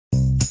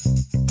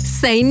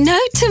Say no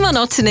to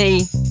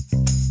monotony.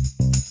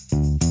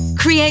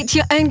 Create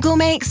your own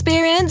gourmet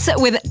experience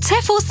with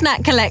Tefal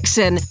Snack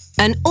Collection,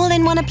 an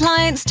all-in-one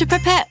appliance to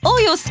prepare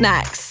all your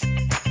snacks.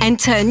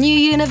 Enter a new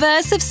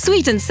universe of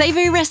sweet and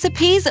savoury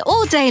recipes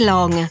all day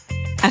long.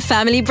 A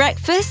family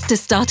breakfast to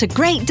start a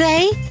great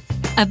day.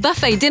 A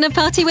buffet dinner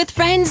party with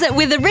friends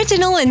with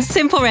original and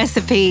simple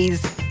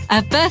recipes.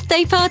 A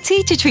birthday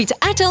party to treat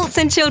adults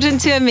and children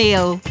to a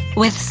meal.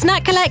 With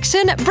Snack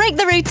Collection, break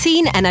the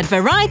routine and add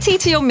variety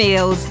to your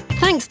meals.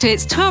 Thanks to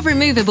its 12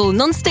 removable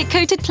non-stick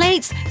coated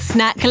plates,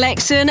 Snack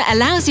Collection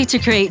allows you to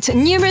create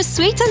numerous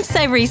sweet and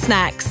savoury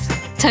snacks.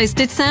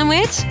 Toasted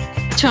sandwich,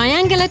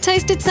 triangular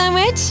toasted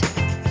sandwich,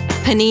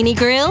 panini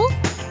grill,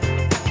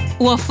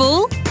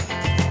 waffle,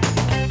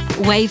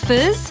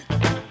 wafers,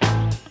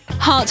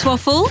 heart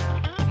waffle,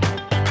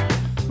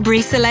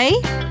 brise,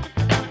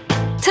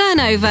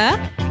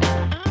 turnover,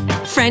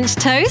 French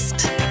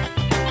toast,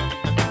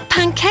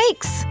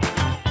 pancakes,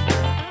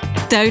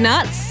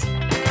 donuts,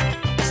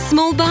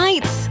 small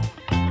bites.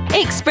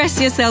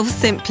 Express yourself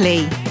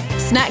simply.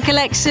 Snack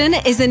Collection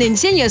is an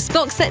ingenious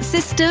box set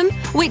system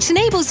which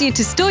enables you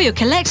to store your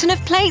collection of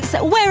plates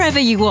wherever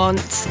you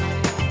want.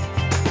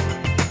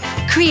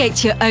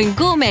 Create your own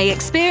gourmet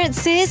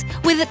experiences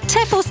with the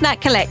Tefal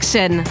Snack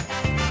Collection.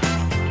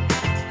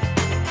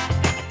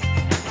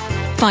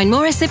 Find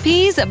more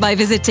recipes by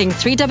visiting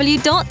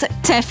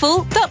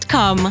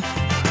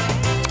www.tefal.com.